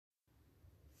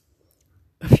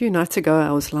few nights ago,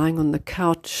 I was lying on the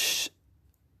couch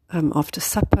after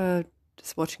supper,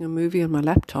 just watching a movie on my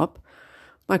laptop,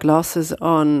 my glasses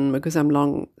on because I'm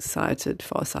long-sighted,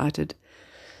 far-sighted,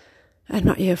 and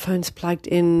my earphones plugged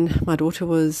in. My daughter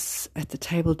was at the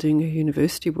table doing her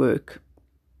university work,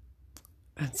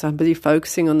 and so I'm busy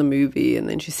focusing on the movie, and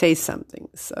then she says something.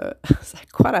 So it's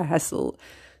like quite a hassle.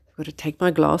 I've got to take my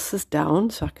glasses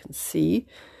down so I can see,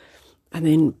 and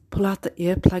then pull out the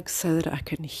earplugs so that I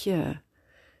can hear.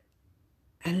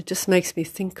 And it just makes me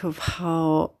think of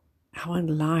how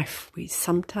in life we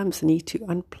sometimes need to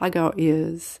unplug our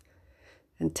ears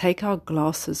and take our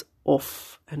glasses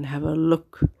off and have a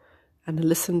look and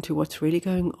listen to what's really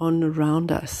going on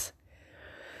around us.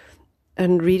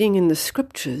 And reading in the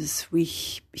scriptures, we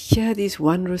hear these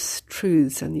wondrous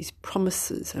truths and these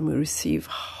promises, and we receive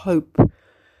hope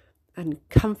and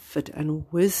comfort and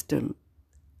wisdom.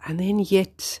 And then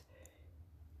yet,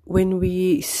 when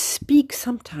we speak,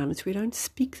 sometimes we don't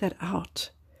speak that out,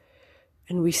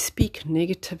 and we speak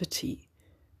negativity.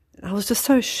 I was just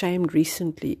so ashamed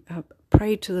recently. I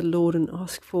prayed to the Lord and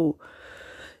asked for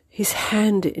His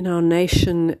hand in our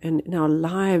nation and in our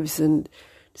lives, and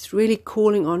just really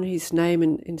calling on His name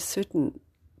in certain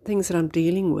things that I'm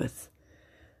dealing with.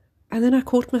 And then I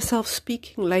caught myself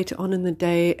speaking later on in the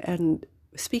day and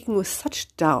speaking with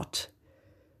such doubt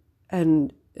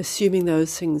and assuming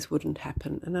those things wouldn't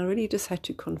happen. And I really just had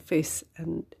to confess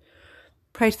and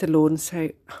pray to the Lord and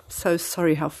say, I'm so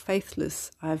sorry how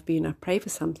faithless I've been. I pray for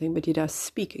something, but yet I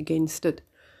speak against it.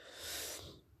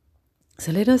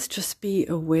 So let us just be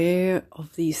aware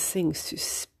of these things, to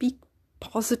speak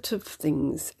positive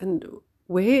things. And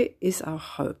where is our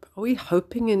hope? Are we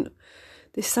hoping in...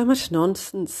 There's so much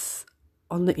nonsense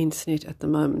on the internet at the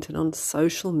moment and on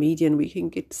social media, and we can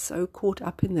get so caught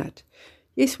up in that.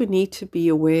 Yes, we need to be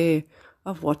aware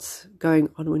of what's going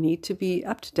on. We need to be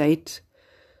up to date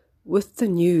with the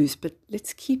news, but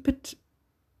let's keep it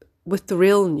with the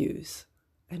real news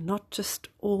and not just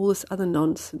all this other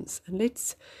nonsense. And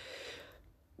let's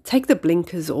take the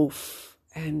blinkers off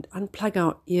and unplug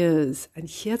our ears and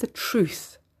hear the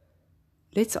truth.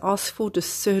 Let's ask for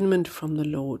discernment from the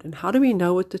Lord. And how do we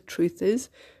know what the truth is?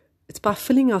 It's by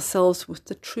filling ourselves with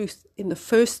the truth in the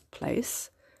first place,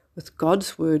 with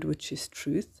God's word, which is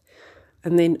truth,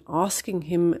 and then asking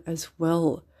Him as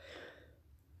well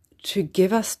to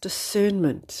give us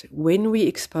discernment when we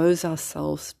expose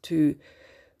ourselves to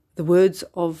the words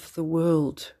of the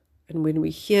world, and when we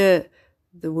hear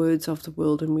the words of the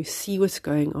world and we see what's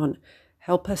going on.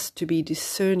 Help us to be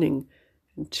discerning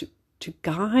and to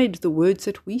guide the words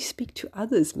that we speak to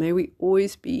others. May we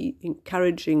always be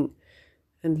encouraging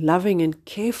and loving and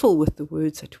careful with the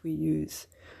words that we use.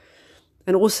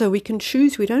 And also we can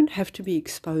choose. We don't have to be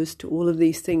exposed to all of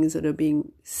these things that are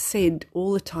being said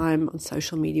all the time on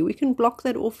social media. We can block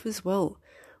that off as well.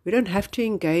 We don't have to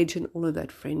engage in all of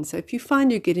that, friends. So if you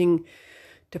find you're getting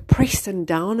depressed and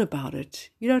down about it,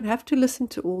 you don't have to listen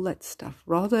to all that stuff.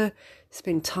 Rather,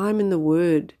 spend time in the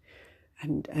Word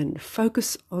and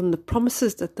focus on the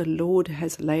promises that the Lord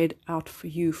has laid out for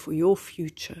you, for your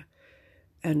future,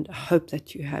 and hope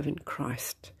that you have in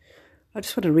Christ. I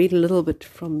just want to read a little bit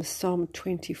from Psalm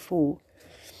 24.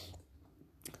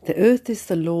 The earth is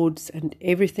the Lord's and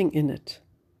everything in it,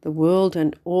 the world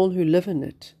and all who live in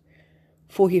it.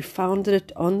 For He founded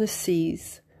it on the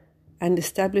seas and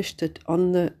established it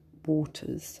on the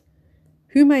waters.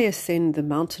 Who may ascend the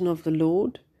mountain of the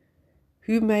Lord?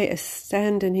 Who may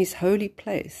stand in His holy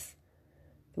place?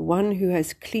 The one who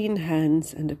has clean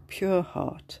hands and a pure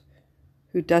heart,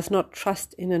 who does not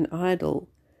trust in an idol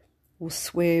or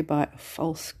swear by a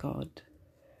false god.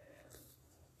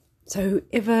 So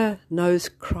whoever knows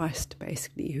Christ,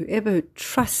 basically, whoever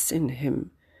trusts in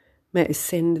Him, may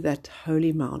ascend that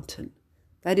holy mountain.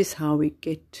 That is how we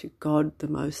get to God the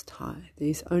Most High. There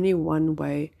is only one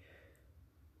way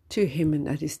to Him, and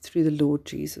that is through the Lord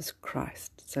Jesus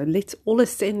Christ. So let's all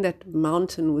ascend that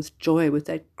mountain with joy, with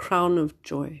that crown of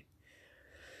joy.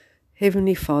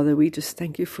 Heavenly Father, we just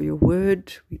thank You for Your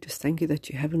word. We just thank You that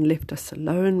You haven't left us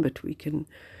alone, but we can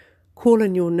call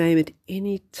on Your name at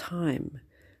any time.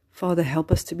 Father,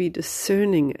 help us to be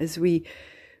discerning as we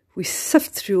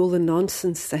sift through all the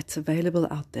nonsense that's available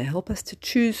out there. Help us to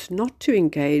choose not to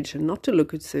engage and not to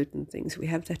look at certain things. We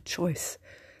have that choice.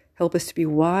 Help us to be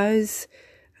wise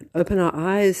and open our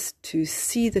eyes to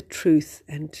see the truth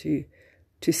and to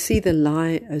see the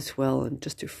lie as well, and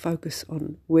just to focus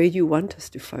on where You want us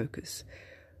to focus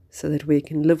so that we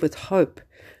can live with hope,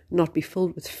 not be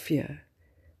filled with fear.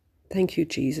 Thank You,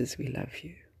 Jesus. We love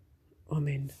You.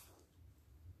 Amen.